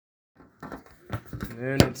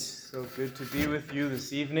afternoon. It's so good to be with you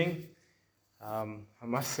this evening. I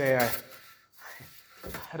must say I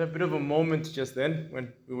had a bit of a moment just then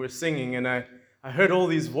when we were singing, and I heard all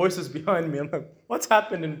these voices behind me. I'm like, what's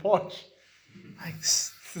happened in Porsche? Like,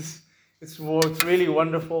 it's really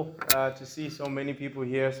wonderful to see so many people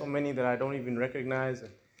here, so many that I don't even recognize.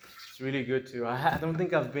 And it's really good to. I don't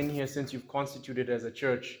think I've been here since you've constituted as a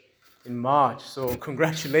church in March. So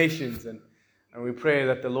congratulations, and we pray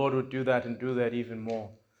that the Lord would do that and do that even more.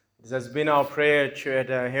 It has been our prayer at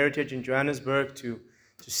Heritage in Johannesburg to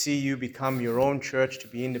see you become your own church, to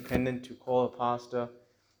be independent, to call a pastor.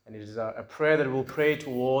 And it is a prayer that we'll pray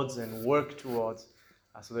towards and work towards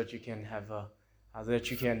so that you can have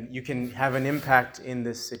you can have an impact in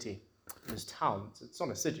this city, in this town. It's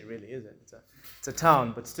not a city really, is it? It's a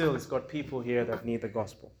town, but still it's got people here that need the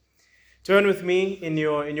gospel. Turn with me in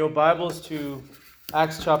your Bibles to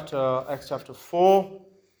Acts chapter 4.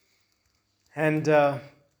 And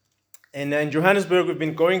in Johannesburg, we've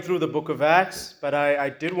been going through the book of Acts, but I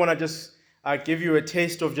did want to just give you a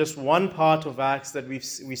taste of just one part of Acts that we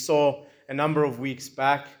saw a number of weeks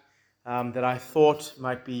back that I thought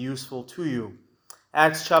might be useful to you.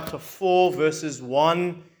 Acts chapter 4, verses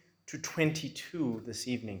 1 to 22 this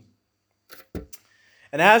evening.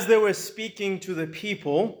 And as they were speaking to the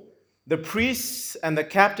people, the priests and the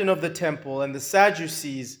captain of the temple and the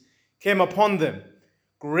Sadducees came upon them,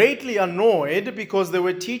 greatly annoyed because they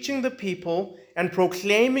were teaching the people and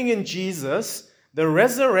proclaiming in Jesus the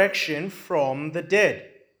resurrection from the dead.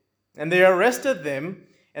 And they arrested them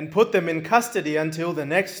and put them in custody until the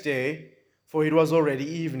next day, for it was already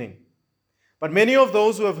evening. But many of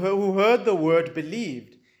those who heard the word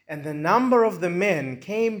believed, and the number of the men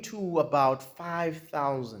came to about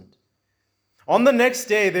 5,000. On the next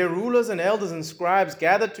day, their rulers and elders and scribes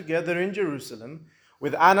gathered together in Jerusalem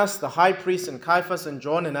with Annas the high priest and Caiaphas and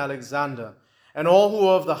John and Alexander and all who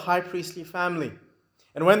were of the high priestly family.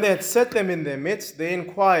 And when they had set them in their midst, they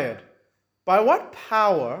inquired, by what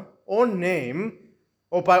power or name,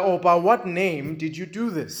 or by what name did you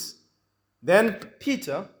do this? Then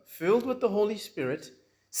Peter, filled with the Holy Spirit,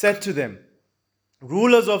 said to them,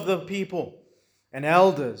 rulers of the people and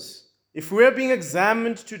elders, if we are being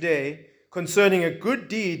examined today concerning a good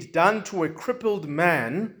deed done to a crippled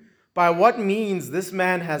man, by what means this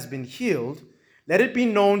man has been healed, let it be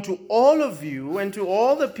known to all of you and to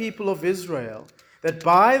all the people of Israel that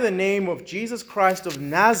by the name of Jesus Christ of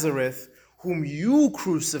Nazareth, whom you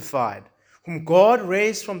crucified, whom God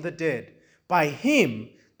raised from the dead, by him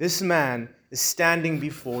this man is standing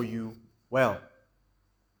before you well.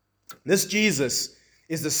 This Jesus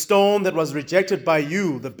is the stone that was rejected by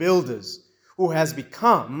you, the builders, who has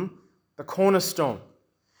become the cornerstone.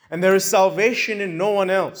 And there is salvation in no one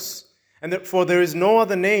else, for there is no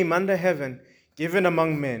other name under heaven given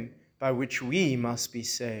among men by which we must be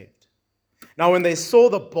saved. Now when they saw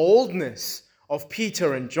the boldness of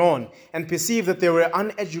Peter and John and perceived that they were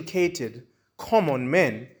uneducated, common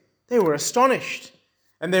men, they were astonished,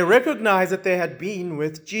 and they recognized that they had been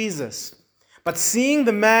with Jesus. But seeing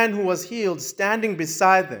the man who was healed standing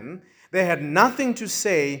beside them, they had nothing to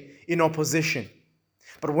say in opposition.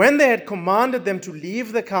 But when they had commanded them to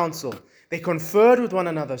leave the council, they conferred with one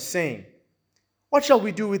another, saying, what shall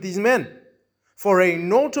we do with these men? For a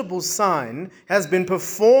notable sign has been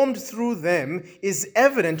performed through them, is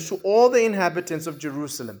evident to all the inhabitants of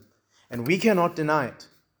Jerusalem, and we cannot deny it.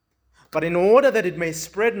 But in order that it may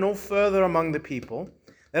spread no further among the people,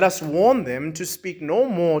 let us warn them to speak no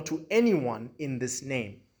more to anyone in this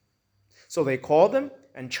name. So they called them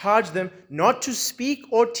and charged them not to speak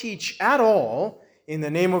or teach at all in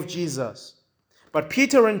the name of Jesus. But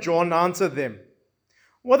Peter and John answered them,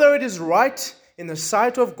 whether it is right in the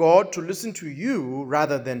sight of God to listen to you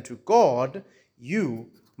rather than to God, you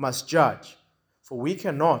must judge. For we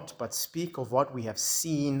cannot but speak of what we have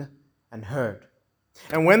seen and heard.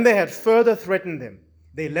 And when they had further threatened them,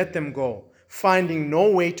 they let them go, finding no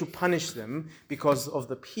way to punish them because of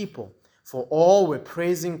the people, for all were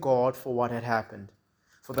praising God for what had happened.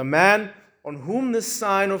 For the man on whom this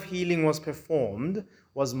sign of healing was performed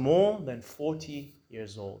was more than 40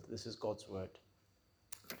 years old. This is God's word.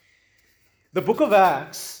 The book of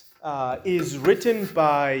Acts is written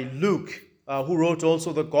by Luke, who wrote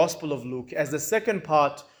also the Gospel of Luke, as the second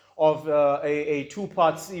part of a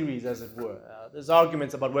two-part series, as it were. There's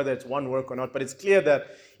arguments about whether it's one work or not, but it's clear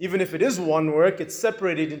that even if it is one work, it's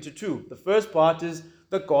separated into two. The first part is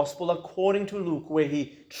the Gospel according to Luke, where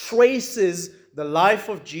he traces the life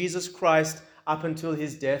of Jesus Christ up until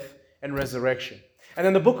his death and resurrection. And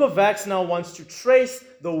then the book of Acts now wants to trace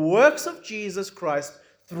the works of Jesus Christ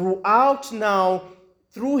throughout now,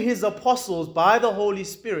 through his apostles by the Holy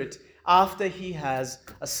Spirit, after he has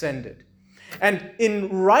ascended. And in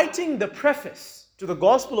writing the preface to the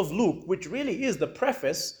Gospel of Luke, which really is the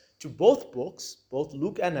preface to both books, both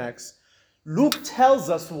Luke and Acts, Luke tells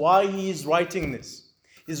us why he is writing this.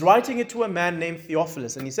 He's writing it to a man named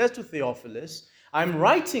Theophilus, and he says to Theophilus, I'm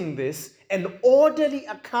writing this an orderly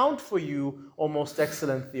account for you, O most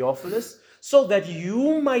excellent Theophilus, so that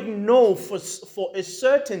you might know for a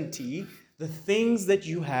certainty the things that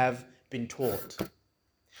you have been taught.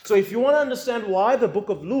 So if you want to understand why the book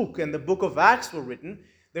of Luke and the book of Acts were written,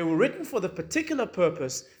 they were written for the particular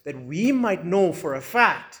purpose that we might know for a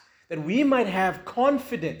fact, that we might have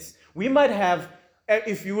confidence, we might have,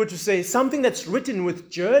 if you were to say, something that's written with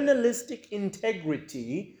journalistic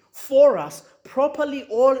integrity for us, properly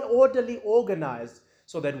orderly organized,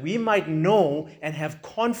 so that we might know and have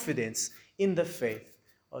confidence in the faith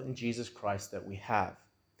in Jesus Christ that we have.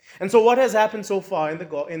 And so what has happened so far in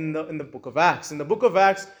the book of Acts? In the book of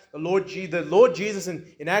Acts, the Lord Jesus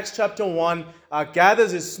in Acts chapter 1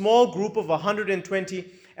 gathers his small group of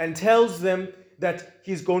 120 and tells them that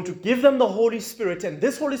he's going to give them the Holy Spirit, and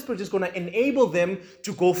this Holy Spirit is going to enable them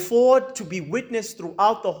to go forward to be witness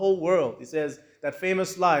throughout the whole world. He says that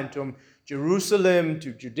famous line, to Jerusalem,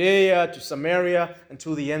 to Judea, to Samaria, and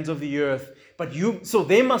to the ends of the earth. So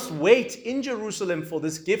they must wait in Jerusalem for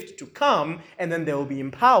this gift to come, and then they will be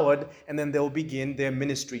empowered, and then they'll begin their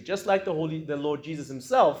ministry. Just like the Lord Jesus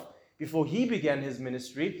himself, before he began his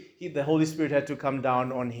ministry, the Holy Spirit had to come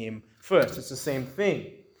down on him first. It's the same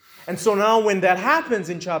thing. And so now when that happens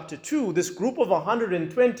in chapter 2, this group of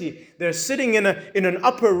 120, they're sitting in an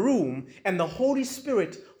upper room, and the Holy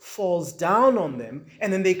Spirit falls down on them,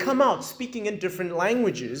 and then they come out speaking in different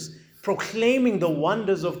languages, proclaiming the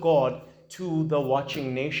wonders of God to the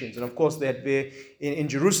watching nations. And of course, they had been in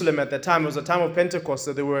Jerusalem at that time. It was a time of Pentecost,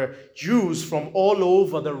 so there were Jews from all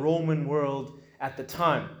over the Roman world at the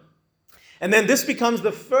time. And then this becomes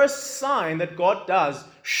the first sign that God does,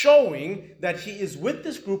 showing that he is with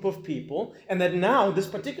this group of people, and that now this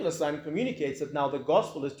particular sign communicates that now the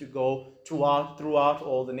gospel is to go throughout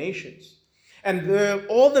all the nations. And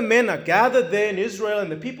all the men are gathered there in Israel,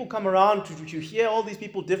 and the people come around to hear all these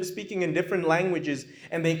people speaking in different languages.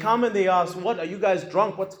 And they come and they ask, what, are you guys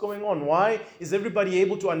drunk? What's going on? Why is everybody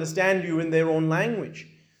able to understand you in their own language?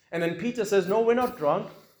 And then Peter says, no, we're not drunk.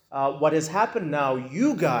 What has happened now,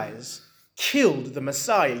 you guys killed the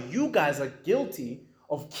Messiah. You guys are guilty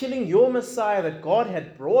of killing your Messiah that God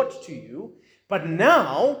had brought to you. But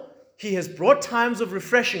now he has brought times of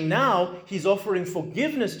refreshing. Now he's offering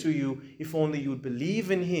forgiveness to you if only you would believe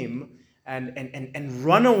in him and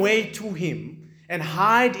run away to him and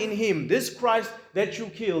hide in him. This Christ that you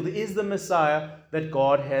killed is the Messiah that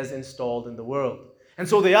God has installed in the world. And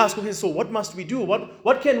so they ask, okay, so what must we do?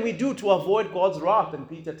 What can we do to avoid God's wrath? And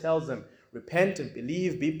Peter tells them, repent and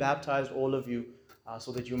believe, be baptized, all of you,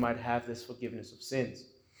 so that you might have this forgiveness of sins.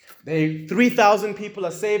 3,000 people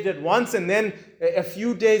are saved at once, and then a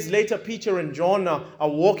few days later, Peter and John are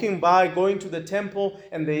walking by, going to the temple,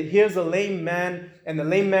 and here's a lame man, and the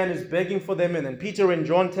lame man is begging for them, and then Peter and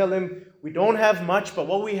John tell him, we don't have much, but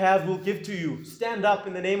what we have we'll give to you. Stand up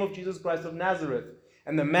in the name of Jesus Christ of Nazareth.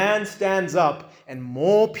 And the man stands up, and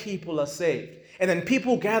more people are saved. And then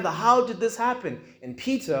people gather, how did this happen? And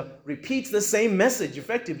Peter repeats the same message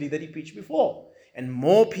effectively that he preached before. And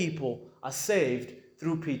more people are saved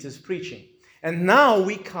through Peter's preaching. And now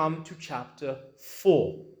we come to chapter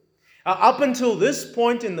 4. Up until this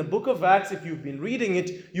point in the book of Acts, if you've been reading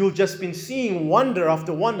it, you've just been seeing wonder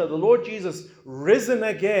after wonder. The Lord Jesus risen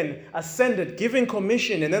again, ascended, giving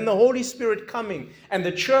commission, and then the Holy Spirit coming, and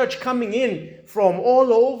the church coming in from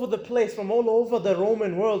all over the place, from all over the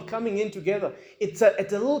Roman world, coming in together. It's a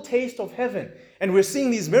little taste of heaven. And we're seeing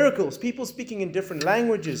these miracles, people speaking in different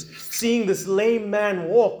languages, seeing this lame man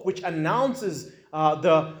walk, which announces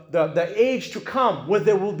the age to come, where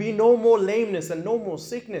there will be no more lameness and no more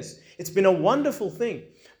sickness. It's been a wonderful thing.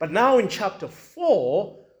 But now in chapter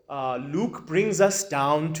 4, Luke brings us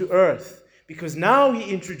down to earth, because now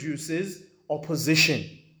he introduces opposition.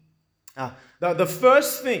 The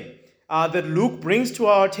first thing that Luke brings to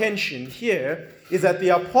our attention here is that the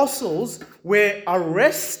apostles were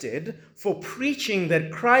arrested for preaching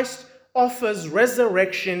that Christ offers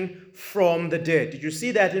resurrection from the dead. Did you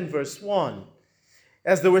see that in verse 1?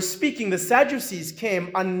 As they were speaking, the Sadducees came,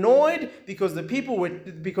 annoyed because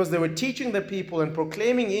they were teaching the people and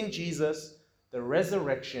proclaiming in Jesus the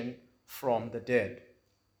resurrection from the dead.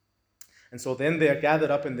 And so then they are gathered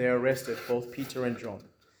up and they are arrested, both Peter and John.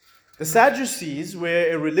 The Sadducees were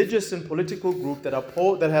a religious and political group that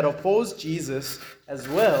had opposed Jesus as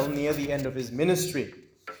well near the end of his ministry.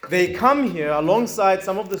 They come here alongside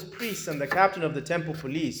some of the priests and the captain of the temple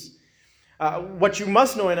police, What you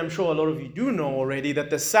must know, and I'm sure a lot of you do know already, that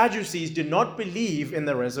the Sadducees did not believe in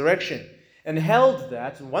the resurrection and held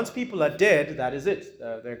that once people are dead, that is it,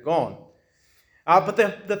 they're gone. But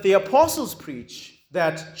that the apostles preach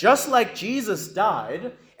that just like Jesus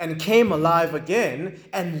died and came alive again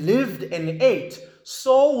and lived and ate,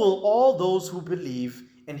 so will all those who believe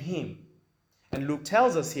in him. And Luke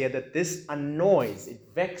tells us here that this annoys,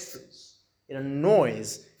 it vexes, it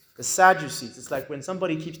annoys the Sadducees. It's like when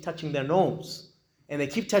somebody keeps touching their nose, and they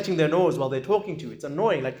keep touching their nose while they're talking to you. It's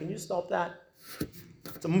annoying. Like, can you stop that?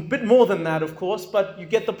 It's a bit more than that, of course, but you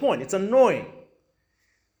get the point. It's annoying.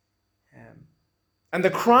 And the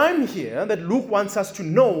crime here that Luke wants us to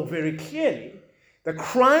know very clearly, the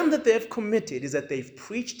crime that they have committed is that they've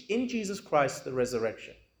preached in Jesus Christ the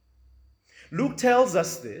resurrection. Luke tells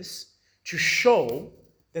us this to show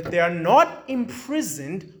that they are not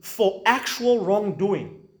imprisoned for actual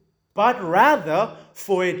wrongdoing, but rather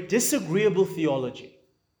for a disagreeable theology.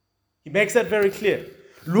 He makes that very clear.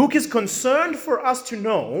 Luke is concerned for us to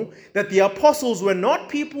know that the apostles were not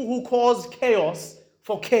people who caused chaos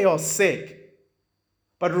for chaos' sake,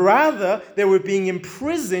 but rather they were being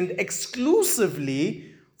imprisoned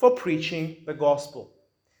exclusively for preaching the gospel.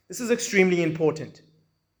 This is extremely important.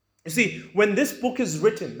 You see, when this book is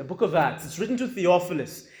written, the book of Acts, it's written to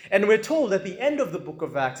Theophilus, and we're told at the end of the book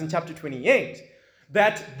of Acts in chapter 28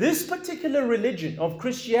 that this particular religion of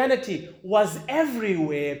Christianity was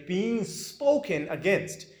everywhere being spoken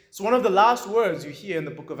against. It's one of the last words you hear in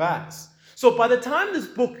the book of Acts. So by the time this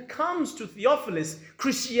book comes to Theophilus,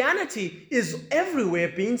 Christianity is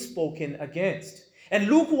everywhere being spoken against. And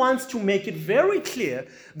Luke wants to make it very clear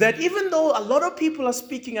that even though a lot of people are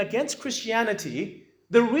speaking against Christianity,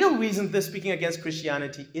 the real reason they're speaking against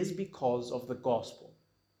Christianity is because of the gospel.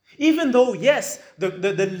 Even though, yes,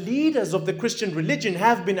 the leaders of the Christian religion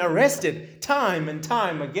have been arrested time and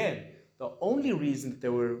time again, the only reason that they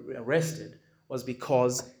were arrested was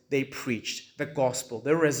because they preached the gospel,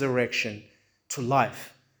 the resurrection to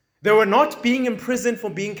life. They were not being imprisoned for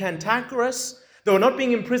being cantankerous. They were not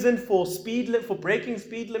being imprisoned for breaking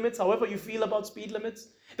speed limits, however you feel about speed limits.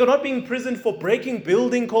 They're not being imprisoned for breaking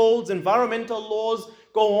building codes, environmental laws,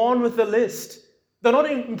 go on with the list. They're not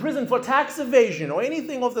imprisoned for tax evasion or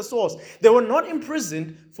anything of the sort. They were not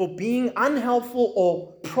imprisoned for being unhelpful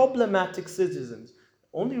or problematic citizens.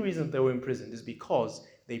 The only reason they were imprisoned is because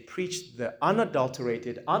they preached the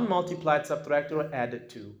unadulterated, unmultiplied, subtracted, or added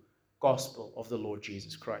to gospel of the Lord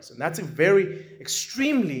Jesus Christ. And that's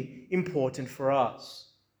extremely important for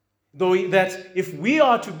us. Though that if we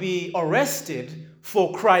are to be arrested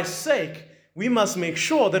for Christ's sake, we must make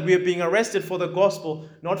sure that we are being arrested for the gospel,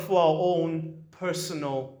 not for our own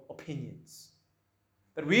personal opinions.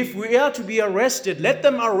 That if we are to be arrested, let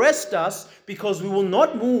them arrest us, because we will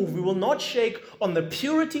not move, we will not shake on the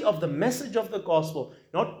purity of the message of the gospel,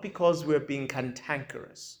 not because we're being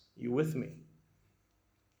cantankerous. You with me?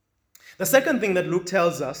 The second thing that Luke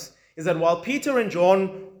tells us is that while Peter and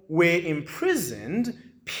John were imprisoned,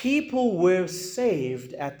 people were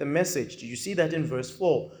saved at the message. Do you see that in verse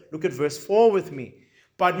 4? Look at verse 4 with me.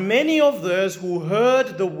 But many of those who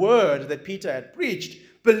heard the word that Peter had preached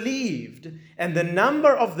believed, and the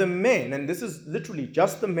number of the men, and this is literally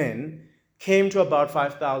just the men, came to about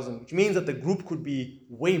 5,000, which means that the group could be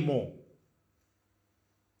way more.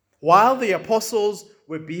 While the apostles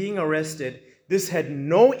were being arrested, this had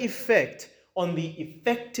no effect on the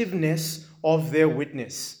effectiveness of their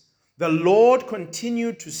witness. The Lord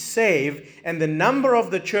continued to save, and the number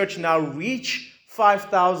of the church now reached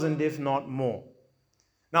 5,000, if not more.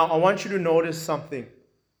 Now, I want you to notice something.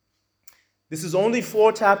 This is only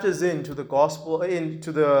 4 chapters into the gospel,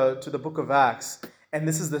 into the book of Acts, and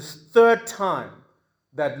this is the 3rd time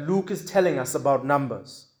that Luke is telling us about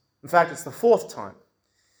numbers. In fact, it's the 4th time.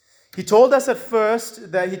 He told us at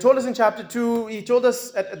first that he told us in chapter 2, he told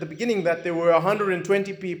us at the beginning that there were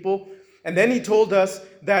 120 people. And then he told us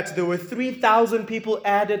that there were 3,000 people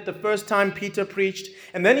added the first time Peter preached.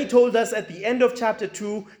 And then he told us at the end of chapter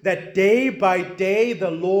 2 that day by day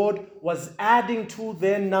the Lord was adding to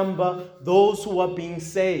their number those who are being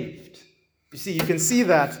saved. You see, you can see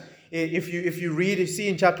that if you read, you see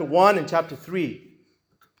in chapter 1 and chapter 3.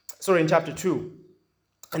 Sorry, in chapter 2.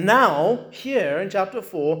 And now, here in chapter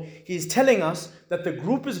 4, he's telling us that the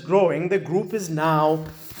group is growing. The group is now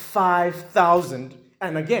 5,000.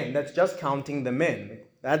 And again, that's just counting the men.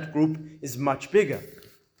 That group is much bigger.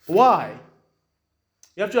 Why?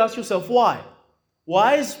 You have to ask yourself why.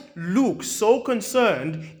 Why is Luke so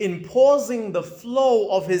concerned in pausing the flow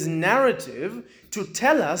of his narrative to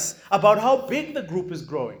tell us about how big the group is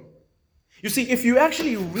growing? You see, if you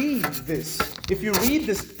actually read this, if you read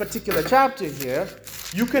this particular chapter here,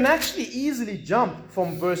 you can actually easily jump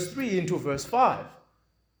from verse 3 into verse 5.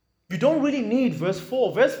 You don't really need verse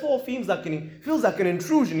 4. Verse 4 feels like an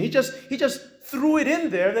intrusion. He just threw it in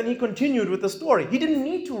there, then he continued with the story. He didn't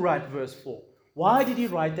need to write verse 4. Why did he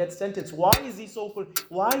write that sentence? Why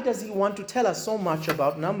does he want to tell us so much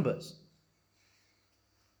about numbers?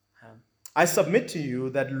 I submit to you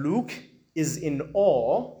that Luke is in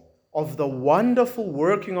awe of the wonderful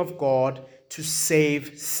working of God to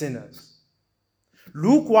save sinners.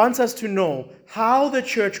 Luke wants us to know how the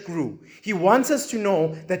church grew. He wants us to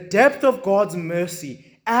know the depth of God's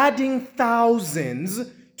mercy, adding thousands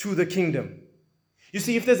to the kingdom. You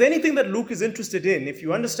see, if there's anything that Luke is interested in, if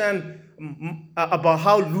you understand about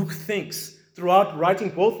how Luke thinks throughout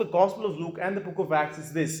writing both the Gospel of Luke and the book of Acts,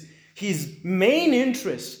 it's this. His main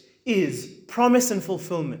interest is promise and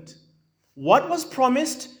fulfillment. What was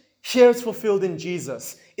promised? Here it's fulfilled in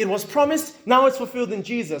Jesus. It was promised, now it's fulfilled in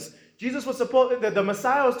Jesus. Jesus was supposed, the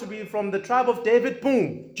Messiah was to be from the tribe of David.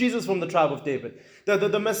 Boom, Jesus from the tribe of David.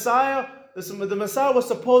 The Messiah was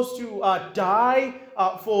supposed to die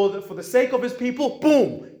for the sake of his people.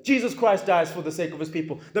 Boom, Jesus Christ dies for the sake of his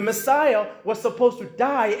people. The Messiah was supposed to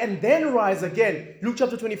die and then rise again. Luke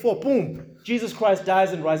chapter 24, boom, Jesus Christ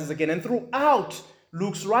dies and rises again. And throughout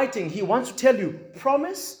Luke's writing, he wants to tell you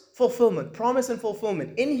promise, fulfillment, promise and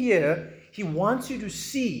fulfillment. In here, he wants you to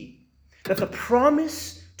see that the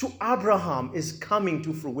promise to Abraham is coming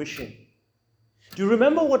to fruition. Do you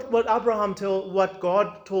remember what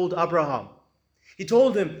God told Abraham? He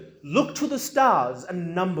told him, look to the stars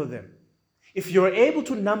and number them. If you're able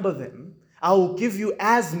to number them, I will give you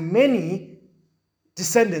as many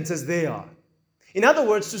descendants as they are. In other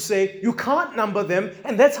words, to say, you can't number them,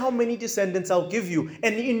 and that's how many descendants I'll give you,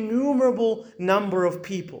 an innumerable number of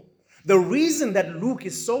people. The reason that Luke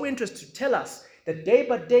is so interested to tell us that day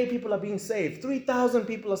by day people are being saved, 3,000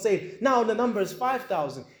 people are saved, now the number is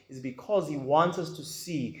 5,000, is because he wants us to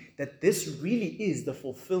see that this really is the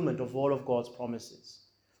fulfillment of all of God's promises.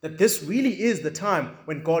 That this really is the time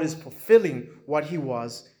when God is fulfilling what he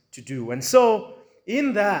was to do. And so,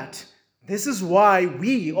 in that, this is why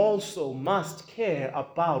we also must care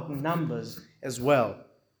about numbers as well.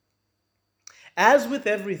 As with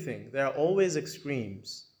everything, there are always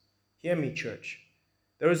extremes. Hear me, church.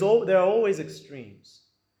 There are always extremes.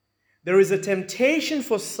 There is a temptation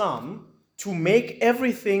for some to make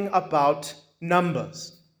everything about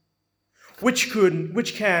numbers, which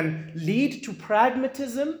can lead to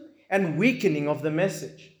pragmatism and weakening of the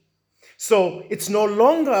message. So it's no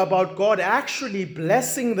longer about God actually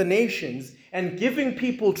blessing the nations and giving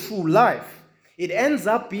people true life. It ends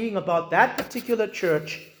up being about that particular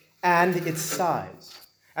church and its size.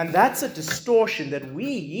 And that's a distortion that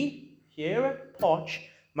we, here at Poch,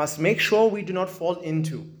 must make sure we do not fall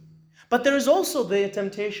into. But there is also the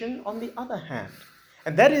temptation on the other hand.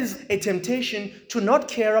 And that is a temptation to not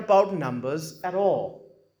care about numbers at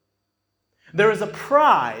all. There is a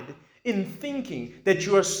pride in thinking that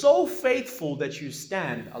you are so faithful that you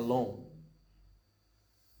stand alone.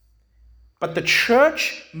 But as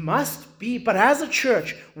a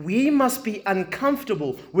church, we must be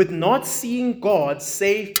uncomfortable with not seeing God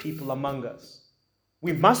save people among us.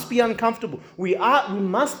 We must be uncomfortable. We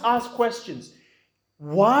must ask questions.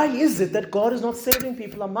 Why is it that God is not saving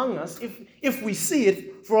people among us if we see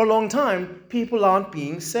it for a long time, people aren't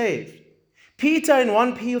being saved? Peter in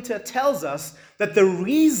 1 Peter tells us that the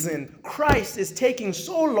reason Christ is taking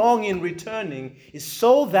so long in returning is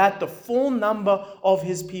so that the full number of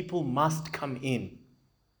his people must come in.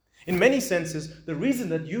 In many senses, the reason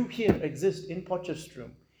that you here exist in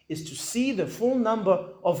Potchefstroom is to see the full number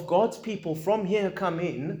of God's people from here come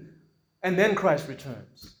in, and then Christ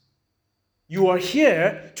returns. You are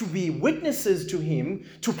here to be witnesses to him,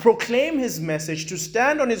 to proclaim his message, to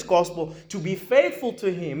stand on his gospel, to be faithful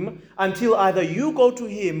to him until either you go to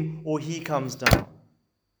him or he comes down.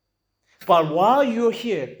 But while you're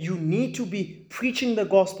here, you need to be preaching the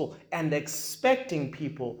gospel and expecting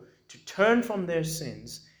people to turn from their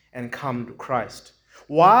sins and come to Christ.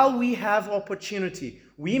 While we have opportunity,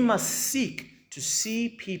 we must seek to see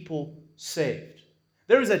people saved.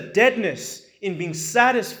 There is a deadness in being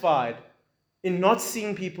satisfied in not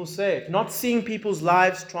seeing people saved, not seeing people's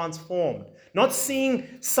lives transformed, not seeing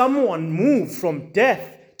someone move from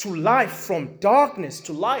death to life, from darkness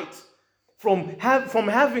to light, from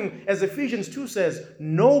having, as Ephesians 2 says,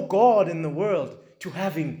 no God in the world to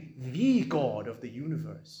having the God of the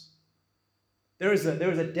universe. There is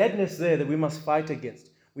a deadness there that we must fight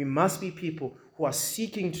against. We must be people who are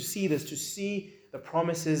seeking to see this, to see the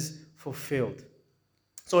promises fulfilled.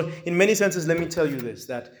 So in many senses, let me tell you this,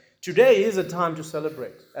 that Today is a time to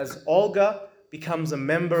celebrate. As Olga becomes a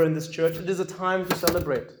member in this church, it is a time to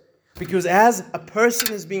celebrate. Because as a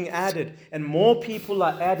person is being added and more people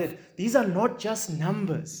are added, these are not just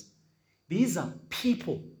numbers. These are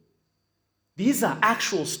people. These are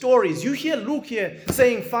actual stories. You hear Luke here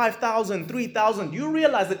saying 5,000, 3,000. You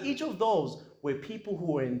realize that each of those were people who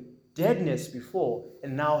were in deadness before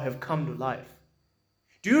and now have come to life.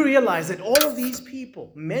 Do you realize that all of these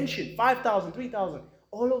people mentioned 5,000, 3,000,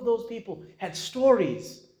 all of those people had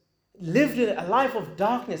stories, lived in a life of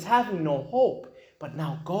darkness, having no hope, but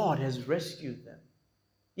now God has rescued them.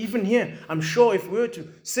 Even here, I'm sure if we were to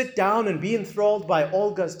sit down and be enthralled by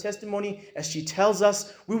Olga's testimony as she tells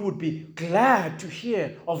us, we would be glad to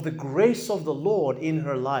hear of the grace of the Lord in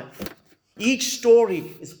her life. Each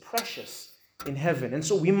story is precious in heaven, and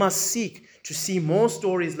so we must seek to see more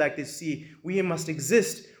stories like this.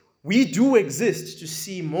 We do exist to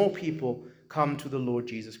see more people come to the Lord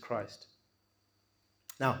Jesus Christ.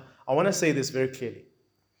 Now, I want to say this very clearly.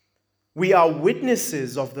 We are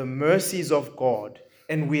witnesses of the mercies of God,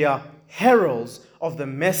 and we are heralds of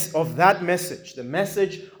that message, the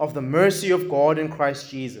message of the mercy of God in Christ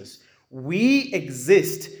Jesus. We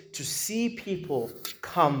exist to see people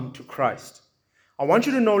come to Christ. I want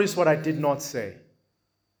you to notice what I did not say.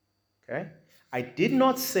 Okay? I did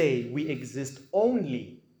not say we exist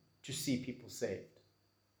only to see people saved.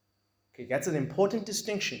 Okay, that's an important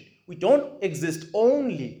distinction. We don't exist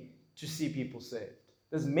only to see people saved.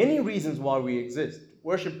 There's many reasons why we exist. To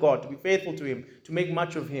worship God, to be faithful to Him, to make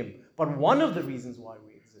much of Him. But one of the reasons why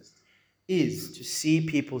we exist is to see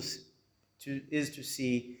people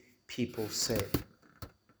saved.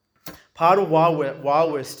 Part of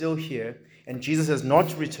while we're still here and Jesus has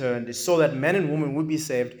not returned is so that men and women would be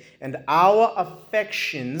saved, and our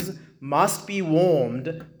affections must be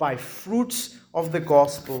warmed by fruits of the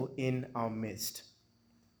gospel in our midst.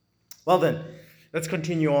 Well then, let's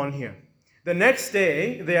continue on here. The next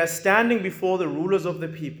day, they are standing before the rulers of the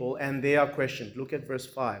people, and they are questioned. Look at verse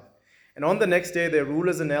 5. And on the next day, their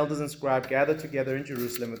rulers and elders and scribes gathered together in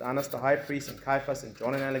Jerusalem with Annas the high priest, and Caiaphas, and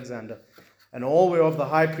John and Alexander, and all were of the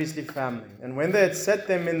high priestly family. And when they had set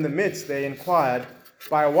them in the midst, they inquired,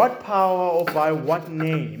 by what power or by what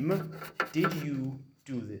name did you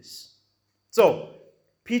do this? So,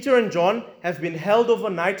 Peter and John have been held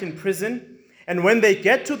overnight in prison, and when they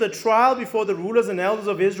get to the trial before the rulers and elders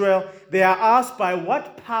of Israel, they are asked by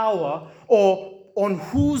what power or on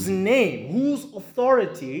whose name, whose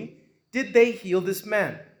authority did they heal this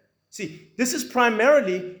man? See, this is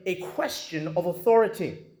primarily a question of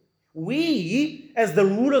authority. We, as the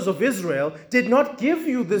rulers of Israel, did not give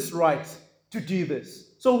you this right to do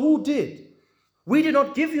this. So who did? We did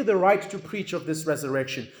not give you the right to preach of this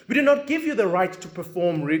resurrection. We did not give you the right to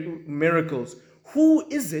perform miracles. Who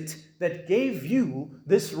is it that gave you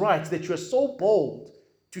this right, that you are so bold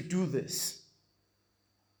to do this?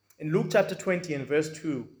 In Luke chapter 20 and verse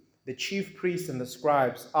 2, the chief priests and the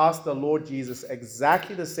scribes asked the Lord Jesus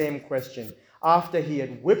exactly the same question after he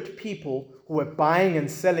had whipped people who were buying and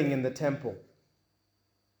selling in the temple.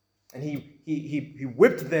 And he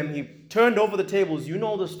whipped them, he turned over the tables, you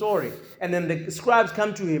know the story. And then the scribes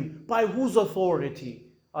come to him, by whose authority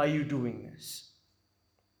are you doing this?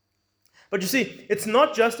 But you see, it's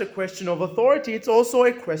not just a question of authority, it's also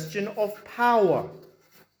a question of power.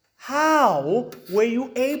 How were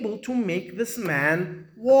you able to make this man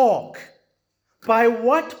walk? By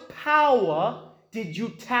what power did you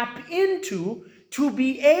tap into to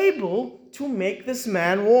be able to make this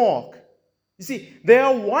man walk? You see, they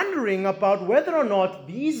are wondering about whether or not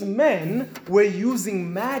these men were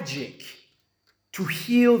using magic to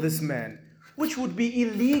heal this man, which would be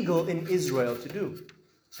illegal in Israel to do.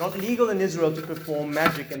 It's not legal in Israel to perform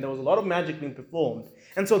magic, and there was a lot of magic being performed.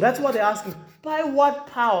 And so that's why they're asking, by what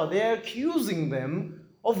power? They're accusing them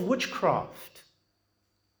of witchcraft.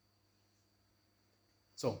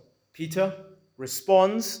 So Peter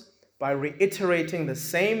responds by reiterating the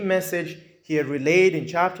same message he had relayed in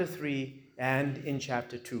chapter 3 and in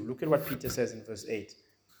chapter 2. Look at what Peter says in verse 8.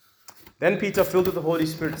 Then Peter, filled with the Holy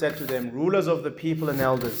Spirit, said to them, rulers of the people and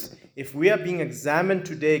elders, if we are being examined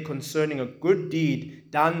today concerning a good deed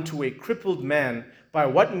done to a crippled man, by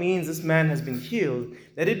what means this man has been healed,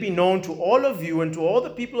 let it be known to all of you and to all the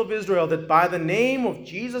people of Israel that by the name of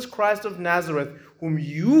Jesus Christ of Nazareth, whom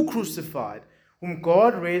you crucified, whom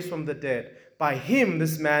God raised from the dead, by him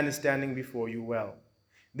this man is standing before you well.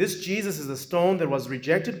 This Jesus is the stone that was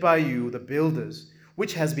rejected by you, the builders,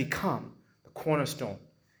 which has become the cornerstone.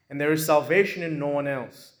 And there is salvation in no one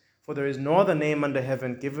else, for there is no other name under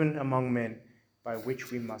heaven given among men by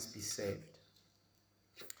which we must be saved.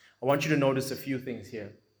 I want you to notice a few things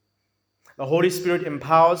here. The Holy Spirit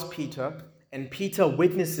empowers Peter, and Peter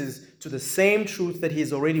witnesses to the same truth that he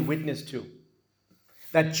has already witnessed to.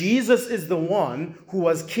 That Jesus is the one who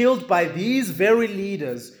was killed by these very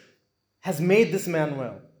leaders has made this man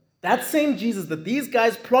well. That same Jesus that these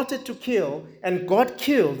guys plotted to kill and got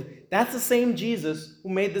killed, that's the same Jesus who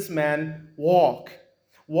made this man walk.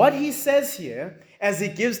 What he says here, as he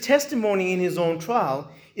gives testimony in his own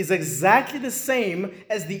trial, is exactly the same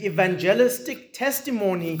as the evangelistic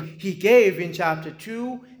testimony he gave in chapter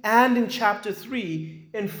 2 and in chapter 3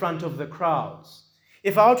 in front of the crowds.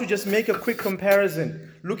 If I were to just make a quick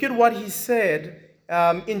comparison, look at what he said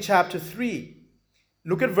in chapter 3.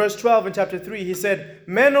 Look at verse 12 in chapter 3. He said,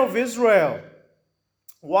 "Men of Israel,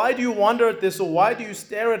 why do you wonder at this, or why do you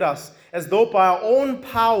stare at us, as though by our own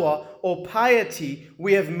power or piety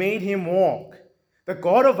we have made him walk? The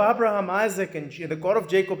God of Abraham, Isaac, and the God of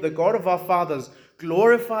Jacob, the God of our fathers,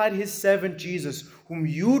 glorified his servant Jesus, whom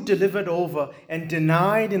you delivered over and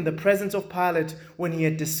denied in the presence of Pilate when he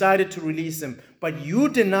had decided to release him. But you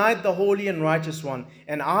denied the Holy and Righteous One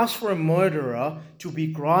and asked for a murderer to be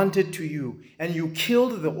granted to you. And you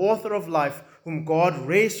killed the author of life, whom God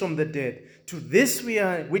raised from the dead. To this we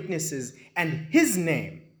are witnesses, and his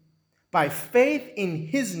name, by faith in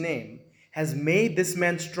his name, has made this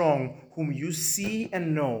man strong, whom you see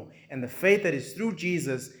and know. And the faith that is through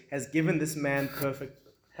Jesus has given this man perfect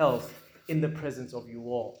health in the presence of you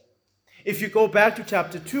all." If you go back to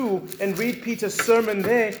chapter 2 and read Peter's sermon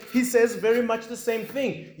there, he says very much the same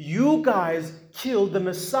thing. You guys killed the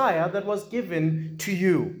Messiah that was given to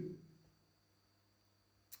you.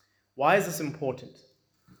 Why is this important?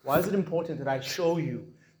 Why is it important that I show you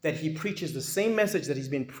that he preaches the same message that he's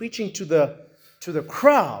been preaching to the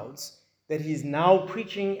crowds, that he's now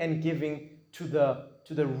preaching and giving to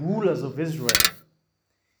the rulers of Israel?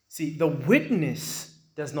 See, the witness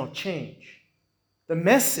does not change. The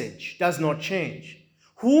message does not change.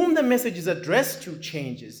 Whom the message is addressed to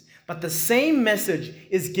changes, but the same message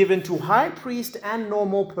is given to high priest and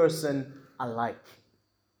normal person alike.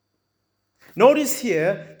 Notice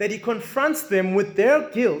here that he confronts them with their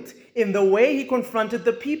guilt in the way he confronted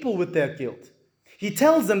the people with their guilt. He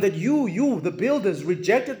tells them that you, the builders,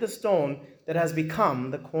 rejected the stone that has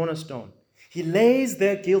become the cornerstone. He lays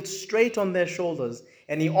their guilt straight on their shoulders,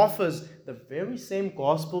 and he offers the very same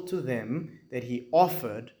gospel to them that he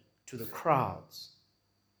offered to the crowds.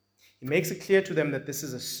 He makes it clear to them that this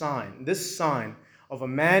is a sign. This sign of a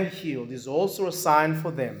man healed is also a sign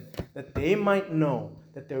for them, that they might know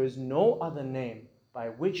that there is no other name by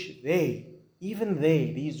which they, even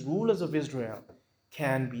they, these rulers of Israel,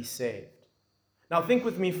 can be saved. Now think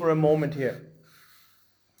with me for a moment here.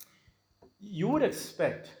 You would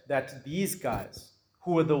expect that these guys,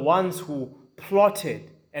 who were the ones who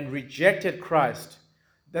plotted and rejected Christ,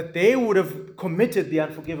 that they would have committed the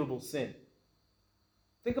unforgivable sin.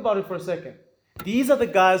 Think about it for a second. These are the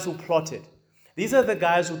guys who plotted. These are the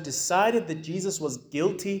guys who decided that Jesus was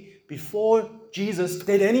guilty before Jesus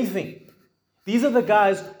did anything. These are the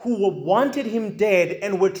guys who wanted him dead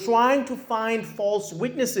and were trying to find false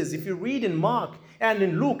witnesses. If you read in Mark and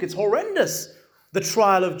in Luke, it's horrendous, the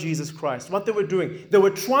trial of Jesus Christ. What they were doing, they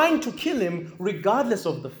were trying to kill him regardless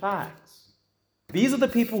of the facts. These are the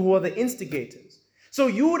people who are the instigators. So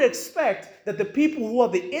you would expect that the people who are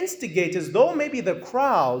the instigators, though maybe the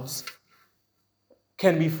crowds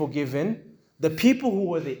can be forgiven, the people who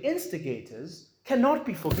were the instigators cannot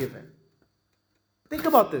be forgiven. Think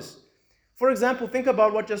about this. For example, think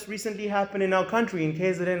about what just recently happened in our country, in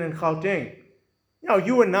KZN and Gauteng.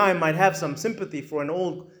 You and I might have some sympathy for an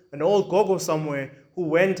old gogo somewhere who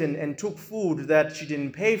went and took food that she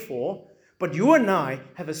didn't pay for. But you and I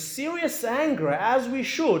have a serious anger, as we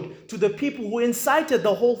should, to the people who incited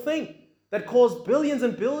the whole thing, that caused billions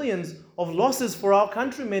and billions of losses for our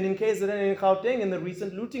countrymen in KZN and in Gauteng in the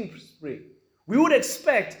recent looting spree. We would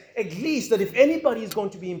expect at least that if anybody is going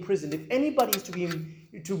to be imprisoned, if anybody is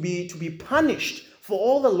to be punished for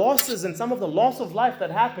all the losses and some of the loss of life that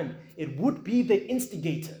happened, it would be the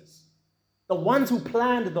instigators, the ones who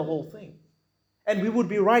planned the whole thing. And we would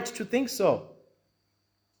be right to think so.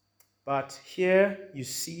 But here you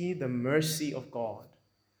see the mercy of God,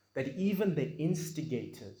 that even the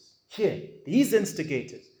instigators, these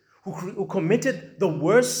instigators who committed the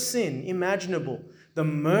worst sin imaginable, the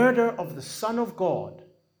murder of the Son of God,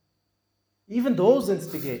 even those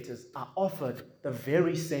instigators are offered the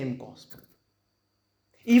very same gospel.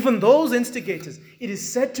 Even those instigators, it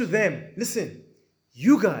is said to them, listen,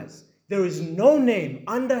 you guys, there is no name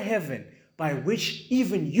under heaven by which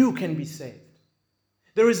even you can be saved.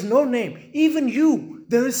 There is no name. Even you,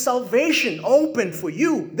 there is salvation open for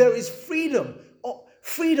you. There is freedom,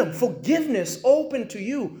 forgiveness open to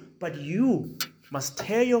you. but you must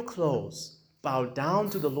tear your clothes, bow down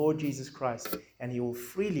to the Lord Jesus Christ, and he will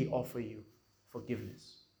freely offer you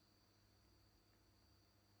forgiveness.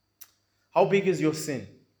 How big is your sin?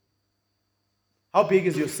 How big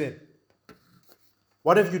is your sin?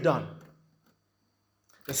 What have you done?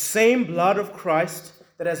 The same blood of Christ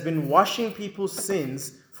that has been washing people's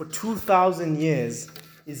sins for 2,000 years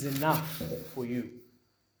is enough for you.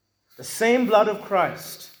 The same blood of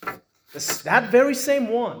Christ, that very same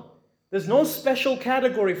one. There's no special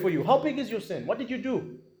category for you. How big is your sin? What did you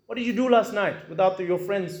do? What did you do last night without your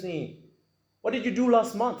friends seeing? What did you do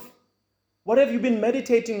last month? What have you been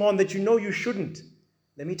meditating on that you know you shouldn't?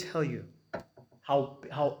 Let me tell you,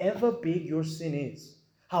 however big your sin is,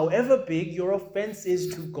 however big your offense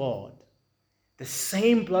is to God, the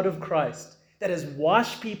same blood of Christ that has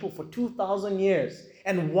washed people for 2,000 years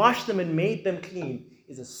and washed them and made them clean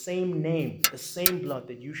is the same name, the same blood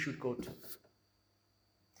that you should go to.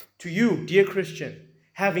 To you, dear Christian,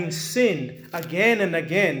 having sinned again and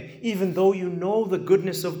again, even though you know the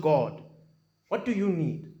goodness of God, what do you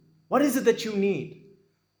need? What is it that you need?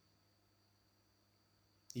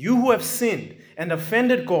 You who have sinned and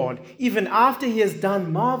offended God, even after he has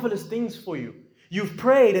done marvelous things for you. You've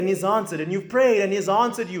prayed and he's answered, and you've prayed and he's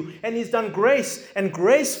answered you, and he's done grace and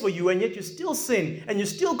grace for you, and yet you still sin, and you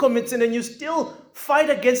still commit sin, and you still fight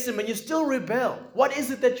against him, and you still rebel. What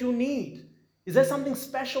is it that you need? Is there something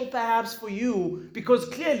special perhaps for you? Because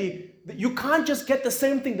clearly you can't just get the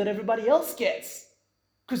same thing that everybody else gets.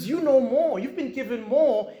 Because you know more, you've been given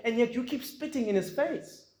more, and yet you keep spitting in his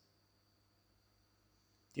face.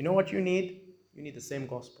 Do you know what you need? You need the same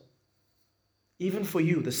gospel. Even for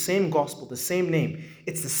you, the same gospel, the same name.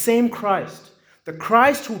 It's the same Christ. The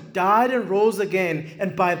Christ who died and rose again.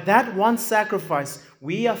 And by that one sacrifice,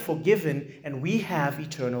 we are forgiven and we have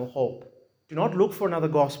eternal hope. Do not look for another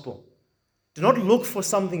gospel. Do not look for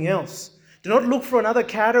something else. Do not look for another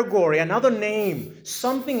category, another name,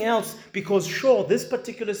 something else. Because sure, this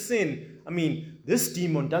particular sin, this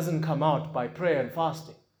demon doesn't come out by prayer and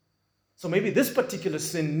fasting. So maybe this particular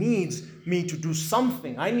sin needs me to do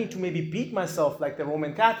something. I need to maybe beat myself like the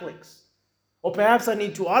Roman Catholics. Or perhaps I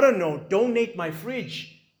need to, donate my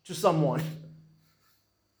fridge to someone.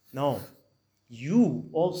 No. You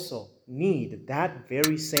also need that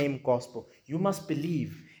very same gospel. You must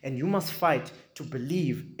believe and you must fight to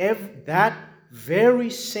believe that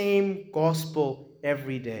very same gospel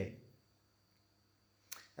every day.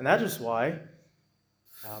 And that is why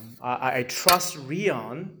I trust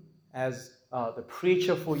Rian as the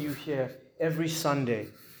preacher for you here every Sunday.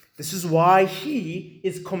 This is why he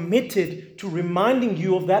is committed to reminding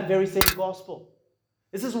you of that very same gospel.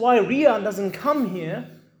 This is why Rian doesn't come here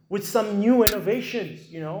with some new innovations,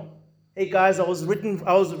 Hey guys, I was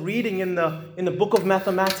reading in the book of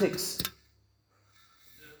mathematics.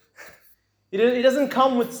 He doesn't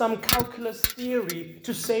come with some calculus theory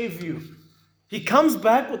to save you. He comes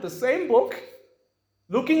back with the same book,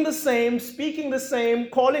 looking the same, speaking the same,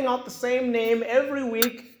 calling out the same name every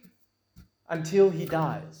week until he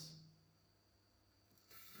dies.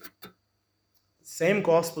 The same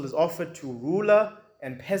gospel is offered to ruler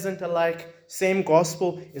and peasant alike. Same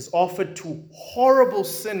gospel is offered to horrible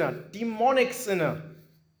sinner, demonic sinner,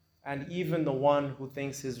 and even the one who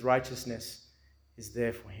thinks his righteousness is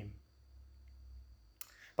there for him.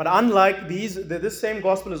 But unlike this same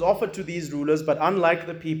gospel is offered to these rulers, but unlike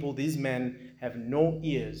the people, these men have no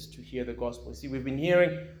ears to hear the gospel. See, we've been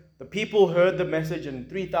hearing, the people heard the message and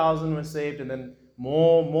 3,000 were saved, and then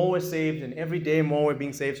more were saved, and every day more were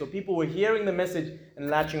being saved. So people were hearing the message and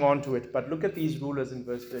latching onto it. But look at these rulers in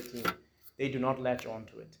verse 13. They do not latch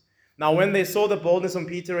onto it. Now when they saw the boldness of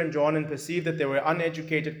Peter and John and perceived that they were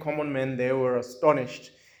uneducated common men, they were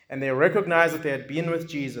astonished, and they recognized that they had been with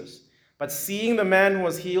Jesus. But seeing the man who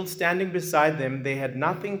was healed standing beside them, they had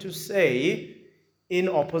nothing to say in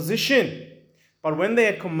opposition. But when they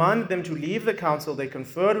had commanded them to leave the council, they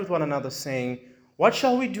conferred with one another, saying, "What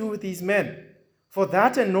shall we do with these men? For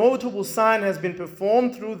that a notable sign has been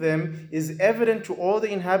performed through them is evident to all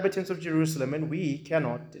the inhabitants of Jerusalem, and we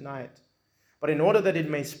cannot deny it. But in order that it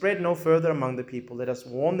may spread no further among the people, let us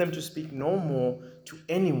warn them to speak no more to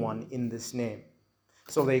anyone in this name."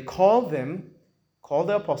 So they called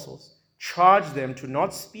the apostles, charged them to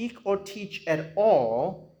not speak or teach at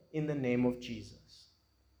all in the name of Jesus.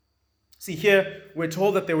 See, here we're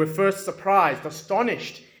told that they were first surprised,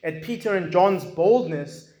 astonished at Peter and John's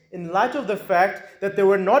boldness in light of the fact that they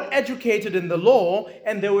were not educated in the law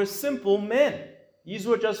and they were simple men. These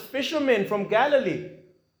were just fishermen from Galilee.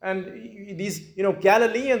 And these,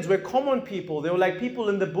 Galileans were common people. They were like people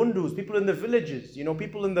in the bundus, people in the villages,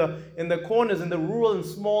 people in the corners, in the rural and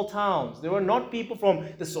small towns. They were not people from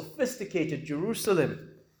the sophisticated Jerusalem.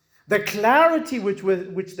 The clarity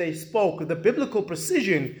which they spoke, the biblical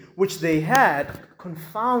precision which they had,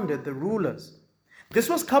 confounded the rulers. This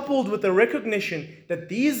was coupled with the recognition that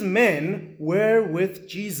these men were with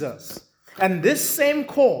Jesus. And this same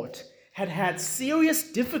court had had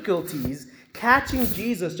serious difficulties catching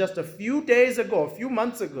Jesus just a few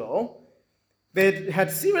months ago. They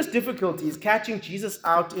had serious difficulties catching Jesus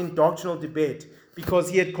out in doctrinal debate because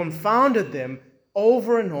he had confounded them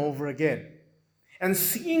over and over again. And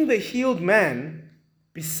seeing the healed man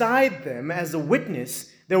beside them as a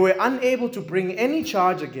witness, they were unable to bring any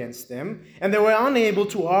charge against them, and they were unable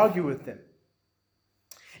to argue with them.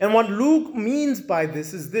 And what Luke means by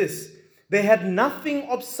this is this: they had nothing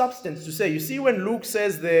of substance to say. You see, when Luke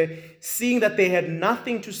says they're seeing that they had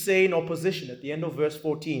nothing to say in opposition at the end of verse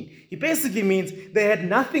 14, he basically means they had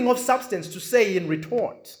nothing of substance to say in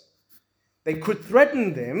retort. They could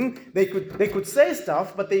threaten them, they could say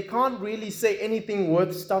stuff, but they can't really say anything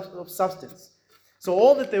worth of substance. So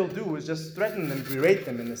all that they'll do is just threaten them, berate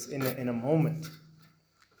them in a moment.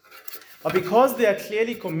 But because they are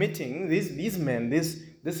clearly committing, these men,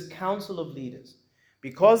 this council of leaders,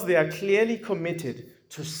 because they are clearly committed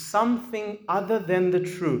to something other than the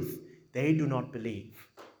truth, they do not believe.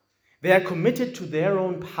 They are committed to their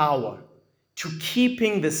own power, to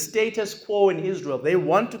keeping the status quo in Israel. They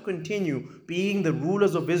want to continue being the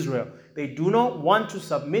rulers of Israel. They do not want to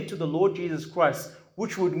submit to the Lord Jesus Christ,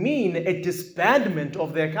 which would mean a disbandment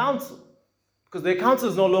of their council. Because their council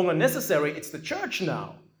is no longer necessary, it's the church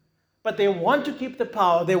now. But they want to keep the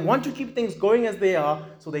power, they want to keep things going as they are,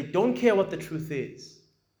 so they don't care what the truth is.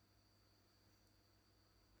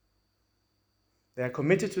 They are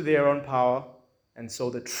committed to their own power, and so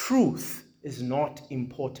the truth is not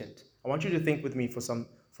important. I want you to think with me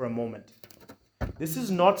for a moment. This is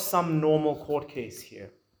not some normal court case here,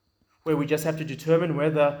 where we just have to determine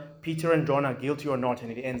whether Peter and John are guilty or not,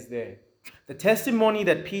 and it ends there. The testimony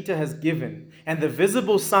that Peter has given and the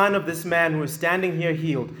visible sign of this man who is standing here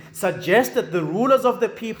healed suggest that the rulers of the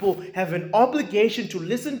people have an obligation to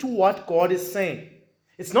listen to what God is saying.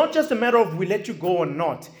 It's not just a matter of we let you go or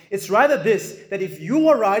not. It's rather this, that if you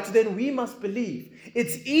are right, then we must believe.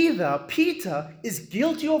 It's either Peter is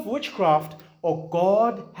guilty of witchcraft or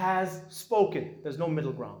God has spoken. There's no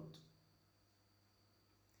middle ground.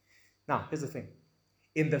 Now, here's the thing.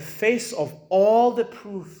 In the face of all the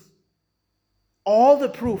proof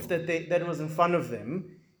that was in front of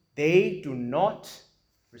them, they do not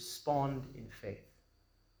respond in faith.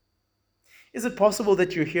 Is it possible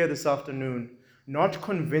that you're here this afternoon not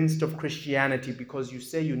convinced of Christianity because you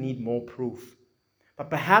say you need more proof, but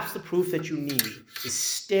perhaps the proof that you need is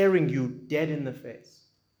staring you dead in the face?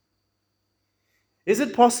 Is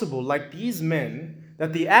it possible, like these men,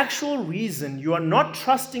 that the actual reason you are not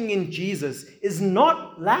trusting in Jesus is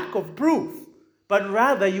not lack of proof, but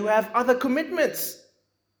rather you have other commitments?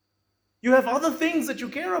 You have other things that you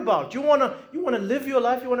care about. You want to live your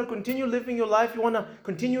life. You want to continue living your life. You want to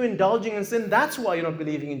continue indulging in sin. That's why you're not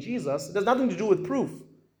believing in Jesus. It has nothing to do with proof.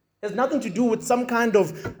 It has nothing to do with some kind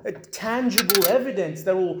of tangible evidence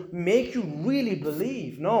that will make you really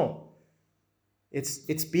believe. No.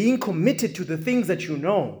 It's being committed to the things that you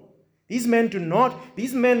know. These men do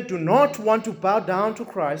not want to bow down to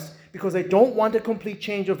Christ because they don't want a complete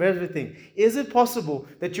change of everything. Is it possible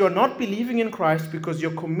that you are not believing in Christ because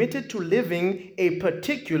you're committed to living a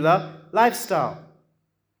particular lifestyle?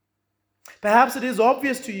 Perhaps it is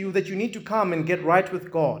obvious to you that you need to come and get right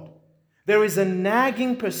with God. There is a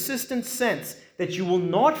nagging, persistent sense that you will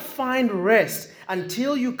not find rest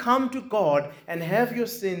until you come to God and have your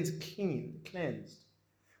sins cleansed.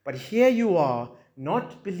 But here you are,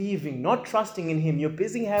 not believing, not trusting in Him. You're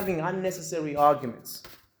busy having unnecessary arguments.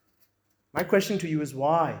 My question to you is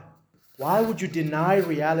why? Why would you deny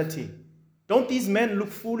reality? Don't these men look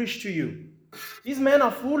foolish to you? These men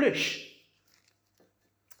are foolish.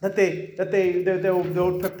 That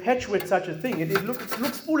they'll perpetuate such a thing. It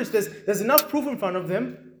looks foolish. There's enough proof in front of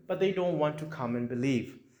them, but they don't want to come and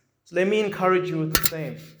believe. So let me encourage you with the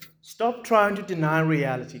same. Stop trying to deny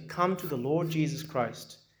reality. Come to the Lord Jesus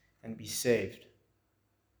Christ and be saved.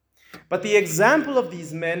 But the example of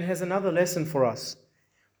these men has another lesson for us.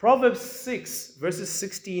 Proverbs 6, verses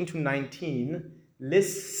 16 to 19,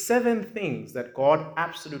 lists 7 things that God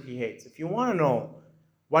absolutely hates. If you want to know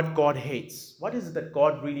what God hates, what is it that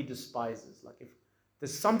God really despises? Like if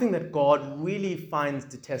there's something that God really finds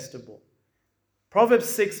detestable, Proverbs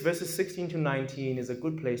 6, verses 16 to 19 is a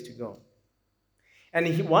good place to go.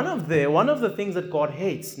 And one of the things that God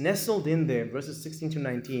hates, nestled in there, verses 16 to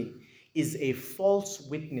 19, is a false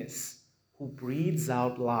witness who breathes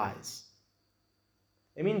out lies.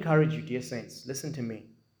 Let me encourage you, dear saints, listen to me.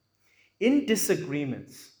 In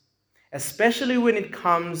disagreements, especially when it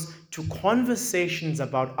comes to conversations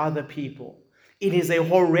about other people, it is a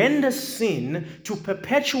horrendous sin to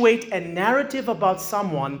perpetuate a narrative about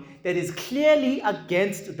someone that is clearly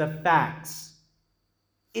against the facts.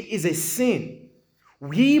 It is a sin.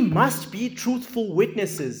 We must be truthful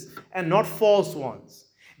witnesses and not false ones.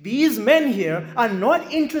 These men here are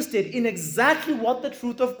not interested in exactly what the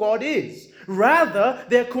truth of God is. Rather,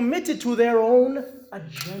 they're committed to their own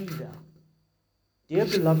agenda. Dear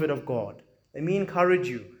beloved of God, let me encourage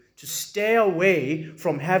you to stay away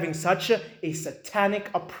from having such a satanic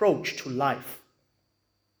approach to life.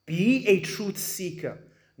 Be a truth seeker,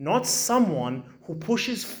 not someone who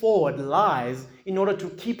pushes forward lies in order to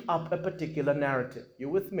keep up a particular narrative. You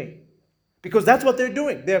with me? Because that's what they're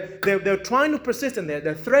doing. They're trying to persist and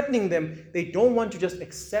they're threatening them. They don't want to just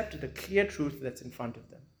accept the clear truth that's in front of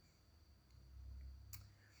them.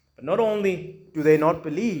 But not only do they not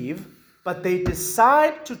believe, but they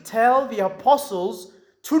decide to tell the apostles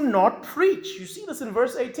to not preach. You see this in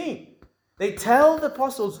verse 18. They tell the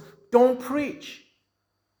apostles, don't preach.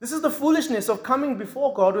 This is the foolishness of coming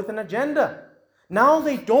before God with an agenda. Now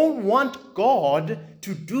they don't want God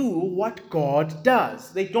to do what God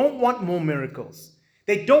does. They don't want more miracles.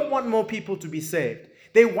 They don't want more people to be saved.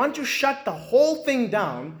 They want to shut the whole thing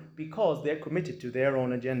down because they're committed to their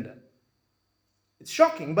own agenda. It's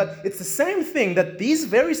shocking, but it's the same thing that these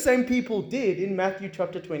very same people did in Matthew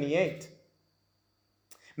chapter 28.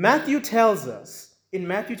 Matthew tells us in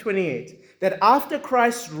Matthew 28 that after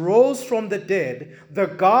Christ rose from the dead, the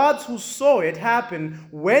guards who saw it happen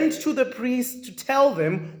went to the priests to tell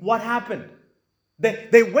them what happened.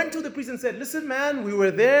 They went to the priest and said, listen, man, we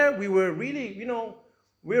were there. We were really,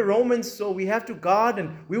 we're Romans, so we have to guard.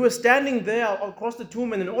 And we were standing there across the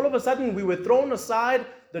tomb, and then all of a sudden we were thrown aside.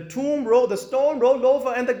 The stone rolled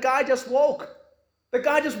over, and the guy just woke. The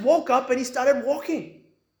guy just woke up and he started walking.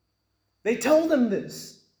 They told them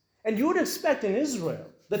this. And you would expect in Israel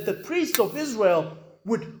that the priests of Israel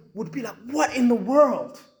would be like, what in the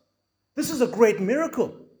world? This is a great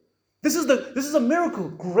miracle. This is a miracle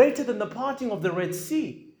greater than the parting of the Red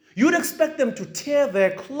Sea. You'd expect them to tear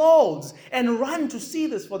their clothes and run to see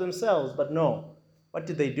this for themselves. But no. What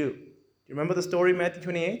did they do? Do you remember the story in Matthew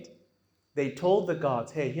 28? They told the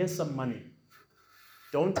guards, hey, here's some money.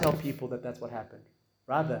 Don't tell people that that's what happened.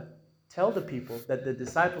 Rather, tell the people that the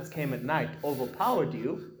disciples came at night, overpowered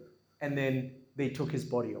you, and then they took his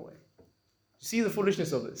body away. You see the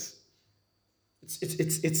foolishness of this?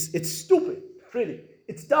 It's stupid, really.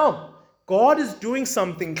 It's dumb. God is doing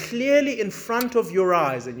something clearly in front of your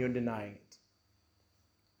eyes and you're denying it.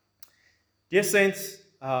 Dear saints,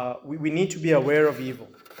 we need to be aware of evil.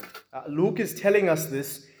 Luke is telling us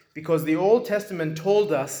this because the Old Testament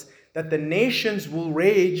told us that the nations will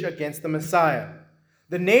rage against the Messiah.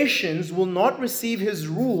 The nations will not receive his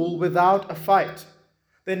rule without a fight.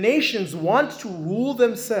 The nations want to rule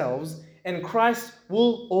themselves, and Christ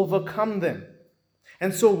will overcome them.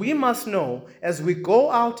 And so we must know, as we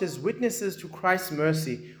go out as witnesses to Christ's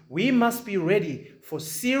mercy, we must be ready for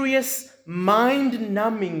serious,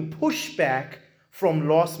 mind-numbing pushback from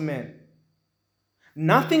lost men.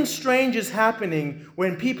 Nothing strange is happening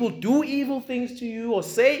when people do evil things to you or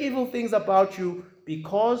say evil things about you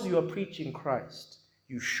because you are preaching Christ.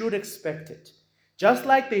 You should expect it. Just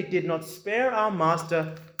like they did not spare our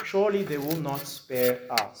master, surely they will not spare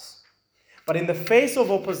us. But in the face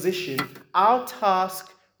of opposition, our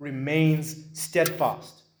task remains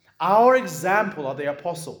steadfast. Our example are the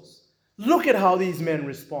apostles. Look at how these men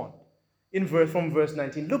respond. From verse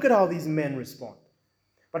 19, look at how these men respond.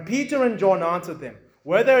 But Peter and John answered them,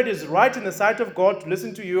 whether it is right in the sight of God to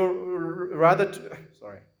listen to you,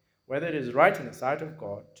 whether it is right in the sight of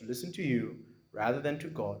God to listen to you rather than to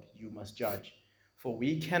God, you must judge. For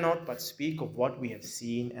we cannot but speak of what we have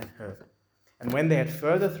seen and heard. And when they had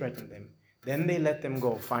further threatened them, then they let them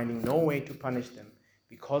go, finding no way to punish them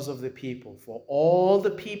because of the people. For all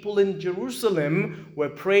the people in Jerusalem were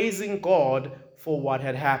praising God for what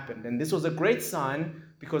had happened. And this was a great sign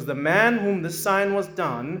because the man whom the sign was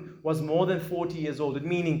done was more than 40 years old.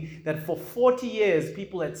 Meaning that for 40 years,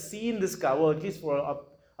 people had seen this guy, well, at least for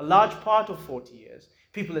a large part of 40 years,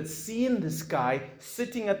 people had seen this guy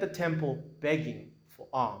sitting at the temple begging for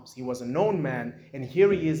alms. He was a known man, and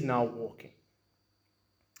here he is now walking.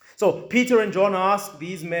 So Peter and John ask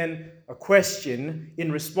these men a question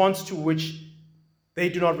in response to which they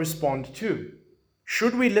do not respond to.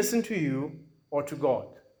 Should we listen to you or to God?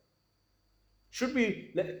 Should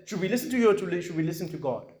we listen to you or should we listen to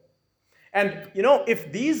God? And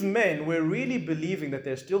if these men were really believing that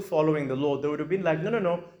they're still following the Lord, they would have been like,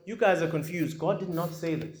 no, you guys are confused. God did not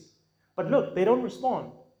say this. But look, they don't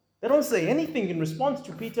respond. They don't say anything in response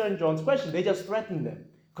to Peter and John's question. They just threaten them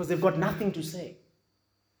because they've got nothing to say.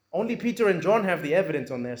 Only Peter and John have the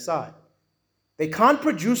evidence on their side. They can't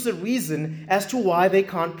produce a reason as to why they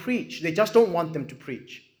can't preach. They just don't want them to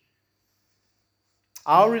preach.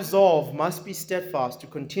 Our resolve must be steadfast to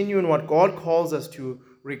continue in what God calls us to,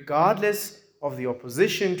 regardless of the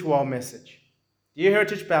opposition to our message. Dear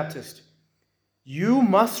Heritage Baptist, you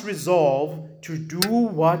must resolve to do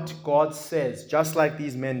what God says, just like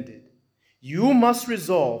these men did. You must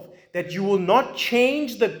resolve that you will not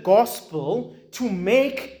change the gospel to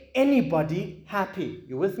make anybody happy.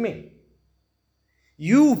 You with me?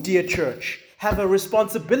 You, dear church, have a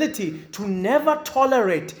responsibility to never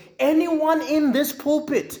tolerate anyone in this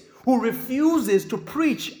pulpit who refuses to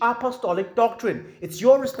preach apostolic doctrine. It's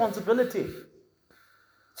your responsibility.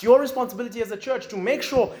 It's your responsibility as a church to make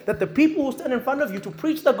sure that the people who stand in front of you to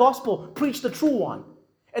preach the gospel, preach the true one.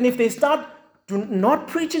 And if they start not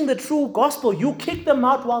preaching the true gospel, you kick them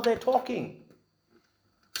out while they're talking.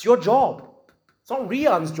 It's your job. It's not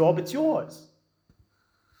Rian's job, it's yours.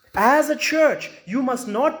 As a church, you must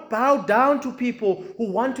not bow down to people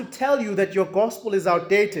who want to tell you that your gospel is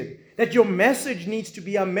outdated, that your message needs to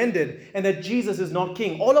be amended, and that Jesus is not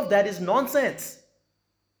king. All of that is nonsense.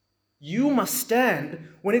 You must stand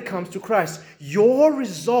when it comes to Christ. Your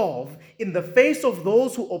resolve in the face of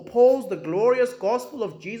those who oppose the glorious gospel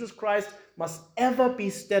of Jesus Christ must ever be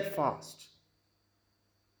steadfast.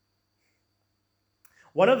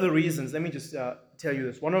 One of the reasons, let me just tell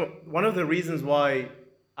you this, one of the reasons why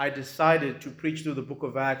I decided to preach through the book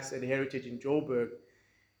of Acts at Heritage in Joburg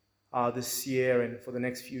this year and for the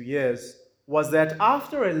next few years was that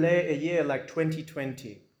after a year like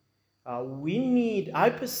 2020, I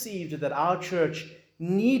perceived that our church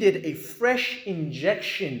needed a fresh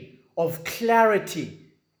injection of clarity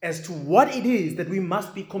as to what it is that we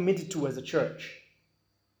must be committed to as a church.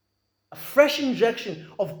 A fresh injection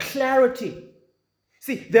of clarity.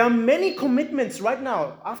 See, there are many commitments right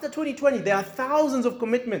now. After 2020, there are thousands of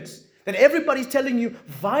commitments that everybody's telling you,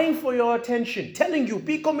 vying for your attention, telling you,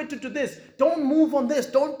 be committed to this, don't move on this,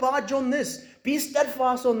 don't budge on this, be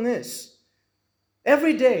steadfast on this.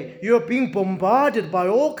 Every day, you're being bombarded by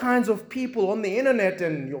all kinds of people on the internet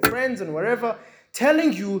and your friends and wherever,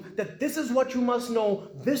 telling you that this is what you must know,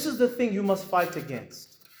 this is the thing you must fight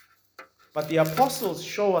against. But the apostles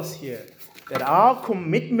show us here that our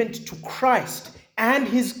commitment to Christ and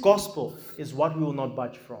his gospel is what we will not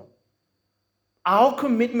budge from. Our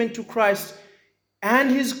commitment to Christ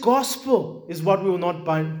and his gospel is what we will not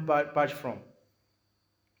budge from.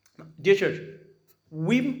 Dear church,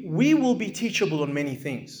 we will be teachable on many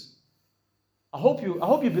things. I hope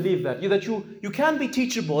you believe that you can be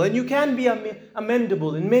teachable and you can be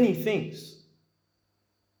amendable in many things.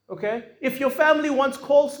 Okay? If your family wants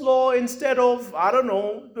coleslaw instead of,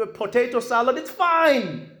 potato salad, it's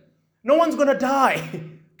fine. No one's going to die.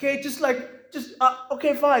 Okay?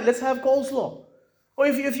 Okay, fine, let's have coleslaw. Or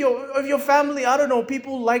if your family,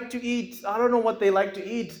 people like to eat, I don't know what they like to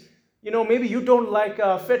eat. Maybe you don't like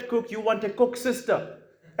fed cook, you want a cook sister.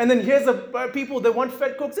 And then here's people that want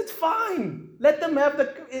fed cooks. It's fine. Let them have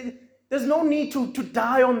there's no need to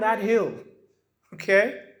die on that hill.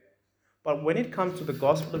 Okay? But when it comes to the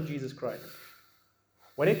gospel of Jesus Christ,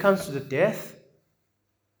 when it comes to the death,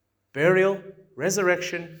 burial,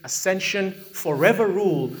 resurrection, ascension, forever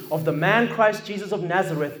rule of the man Christ Jesus of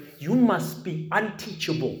Nazareth, you must be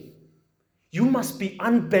unteachable. You must be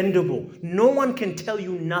unbendable. No one can tell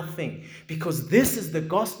you nothing, because this is the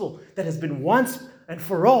gospel that has been once and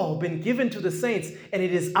for all been given to the saints, and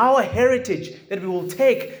it is our heritage that we will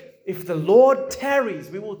take, if the Lord tarries,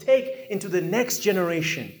 we will take into the next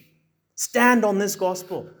generation. Stand on this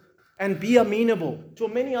gospel and be amenable to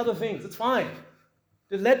many other things. It's fine.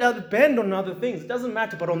 Let others bend on other things. It doesn't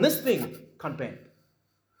matter. But on this thing, can't bend.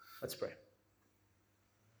 Let's pray.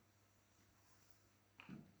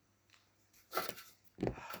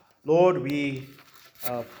 Lord, we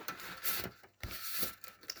ask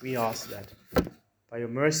that by your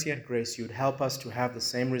mercy and grace, you would help us to have the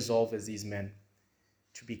same resolve as these men,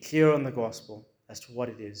 to be clear on the gospel as to what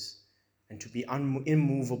it is, and to be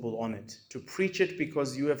immovable on it, to preach it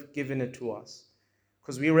because you have given it to us.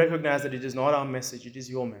 Because we recognize that it is not our message, it is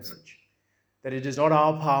your message. That it is not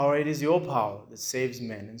our power, it is your power that saves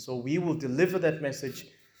men. And so we will deliver that message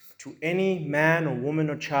to any man or woman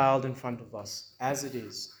or child in front of us, as it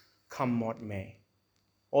is, come what may.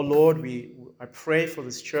 Oh Lord, I pray for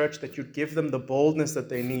this church that you'd give them the boldness that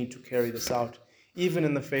they need to carry this out, even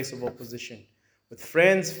in the face of opposition, with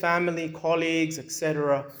friends, family, colleagues,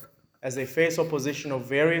 etc., as they face opposition of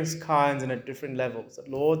various kinds and at different levels. That,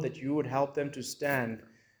 Lord, that you would help them to stand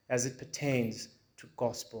as it pertains to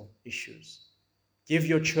gospel issues. Give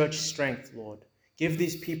your church strength, Lord. Give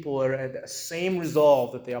these people the same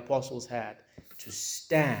resolve that the apostles had to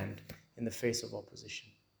stand in the face of opposition.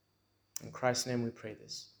 In Christ's name we pray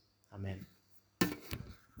this. Amen.